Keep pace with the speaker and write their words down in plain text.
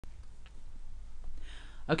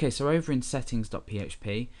Okay, so over in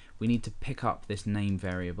settings.php, we need to pick up this name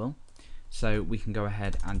variable. So we can go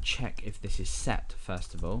ahead and check if this is set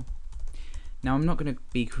first of all. Now I'm not going to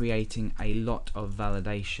be creating a lot of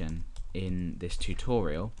validation in this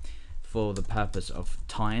tutorial for the purpose of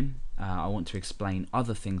time. I want to explain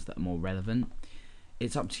other things that are more relevant.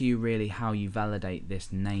 It's up to you really how you validate this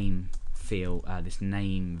name field, this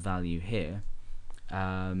name value here.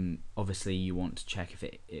 Obviously you want to check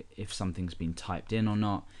if something's been typed in or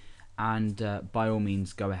not, and by all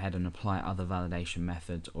means go ahead and apply other validation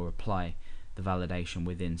methods or apply the validation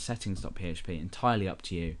within settings.php, entirely up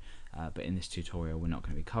to you, but in this tutorial we're not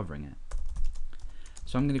going to be covering it.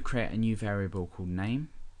 So I'm going to create a new variable called name,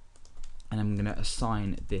 and I'm going to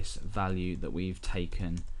assign this value that we've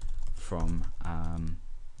taken from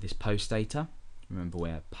this post data. Remember,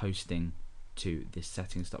 we're posting to this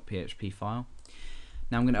settings.php file.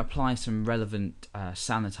 Now I'm going to apply some relevant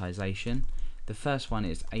sanitization. The first one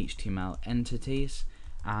is HTML entities,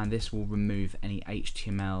 and this will remove any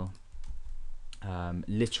HTML,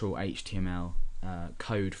 literal HTML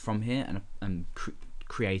code from here and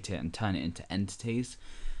create it and turn it into entities.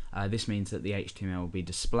 This means that the HTML will be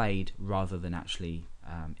displayed rather than actually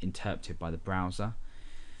interpreted by the browser.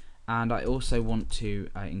 And I also want to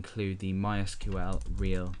include the MySQL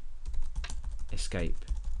real escape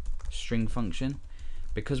string function.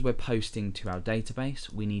 Because we're posting to our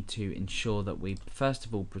database, we need to ensure that we first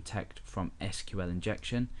of all protect from SQL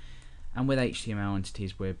injection, and with HTML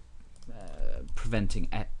entities we're preventing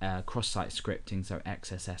cross-site scripting, so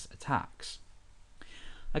XSS attacks.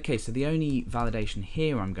 Okay, so the only validation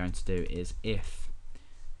here I'm going to do is if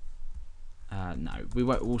no, we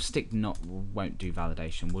won't. Won't do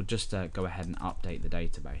validation. We'll just go ahead and update the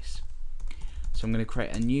database. So I'm going to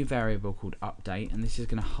create a new variable called update, and this is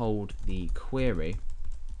going to hold the query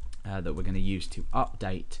that we're going to use to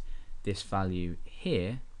update this value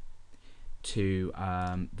here to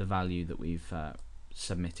the value that we've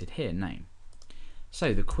submitted here, name.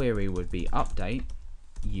 So the query would be update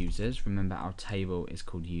users. Remember, our table is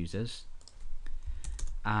called users,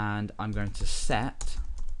 and I'm going to set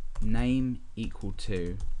name equal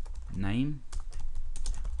to name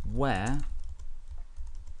where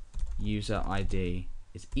user ID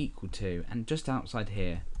is equal to, and just outside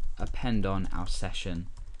here append on our session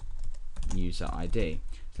user ID.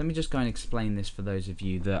 So let me just go and explain this for those of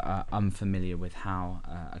you that are unfamiliar with how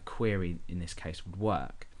a query in this case would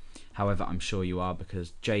work. However, I'm sure you are,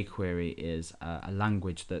 because jQuery is a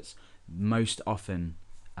language that's most often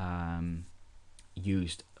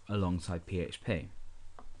used alongside PHP.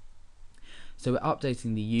 So we're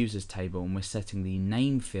updating the users table and we're setting the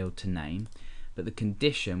name field to name, but the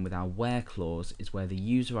condition with our where clause is where the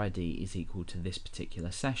user ID is equal to this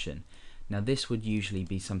particular session. Now this would usually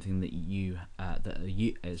be something that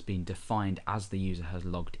has been defined as the user has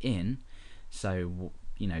logged in, so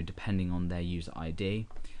depending on their user ID.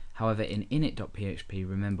 However, in init.php,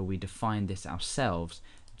 remember, we defined this ourselves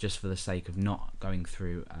just for the sake of not going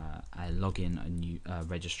through a login and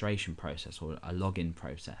registration process or a login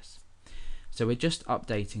process. So we're just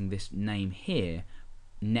updating this name here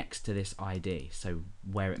next to this ID, so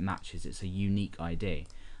where it matches, it's a unique ID.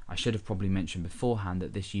 I should have probably mentioned beforehand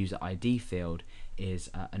that this user ID field is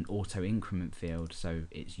an auto increment field, so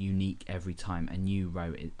it's unique every time a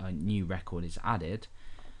new record is added,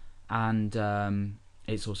 and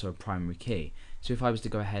it's also a primary key. So if I was to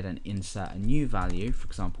go ahead and insert a new value, for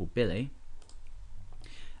example Billy,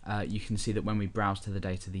 you can see that when we browse to the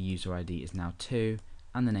data, the user ID is now 2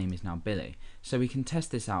 and the name is now Billy. So we can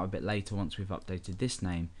test this out a bit later. Once we've updated this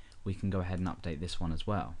name, we can go ahead and update this one as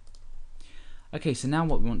well. Okay, so now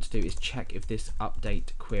what we want to do is check if this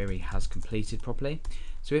update query has completed properly.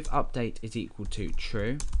 So if update is equal to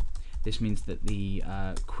true, this means that the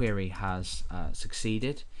query has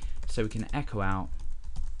succeeded. So we can echo out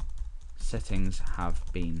settings have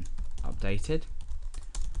been updated.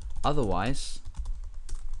 Otherwise,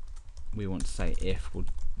 we want to say if. We'll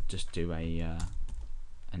just do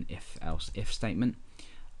an if statement.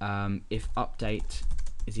 If update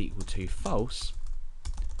is equal to false,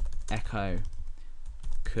 echo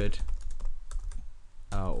could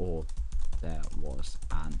or there was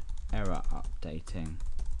an error updating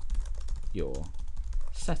your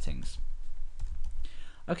settings.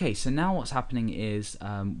 Okay, so now what's happening is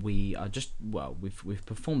we are just, we've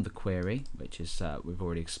performed the query, which is we've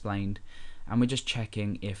already explained, and we're just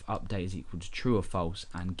checking if update is equal to true or false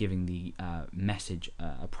and giving the message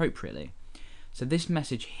appropriately. So this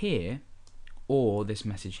message here or this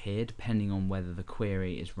message here, depending on whether the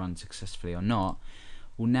query is run successfully or not,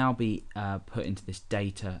 will now be put into this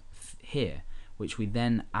data here, which we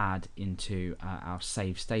then add into our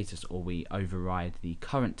save status, or we override the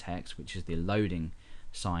current text, which is the loading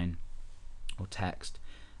sign or text,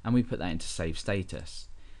 and we put that into save status.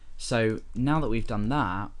 So now that we've done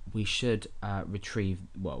that, we should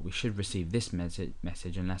receive this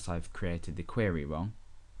message unless I've created the query wrong.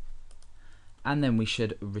 And then we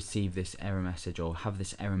should receive this error message, or have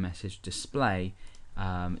this error message display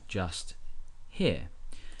just here.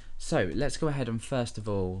 So let's go ahead and first of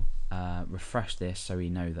all refresh this so we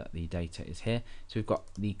know that the data is here. So we've got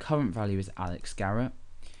the current value is Alex Garrett.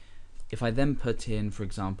 If I then put in, for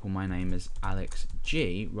example, my name is Alex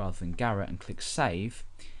G rather than Garrett and click save,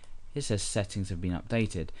 it says settings have been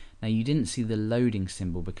updated. Now you didn't see the loading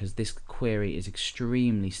symbol because this query is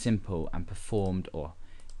extremely simple and performed, or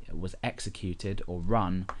was executed or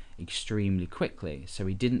run extremely quickly. So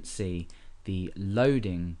we didn't see the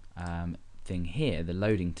loading thing here, the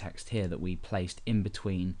loading text here that we placed in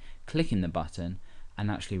between clicking the button and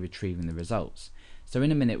actually retrieving the results. So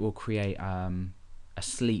in a minute we'll create a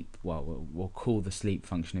sleep, we'll call the sleep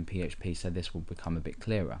function in PHP, so this will become a bit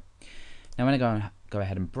clearer. Now when I go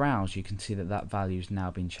ahead and browse, you can see that that value has now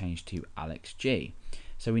been changed to Alex G.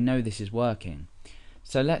 So we know this is working.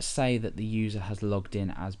 So let's say that the user has logged in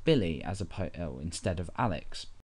as Billy instead of Alex.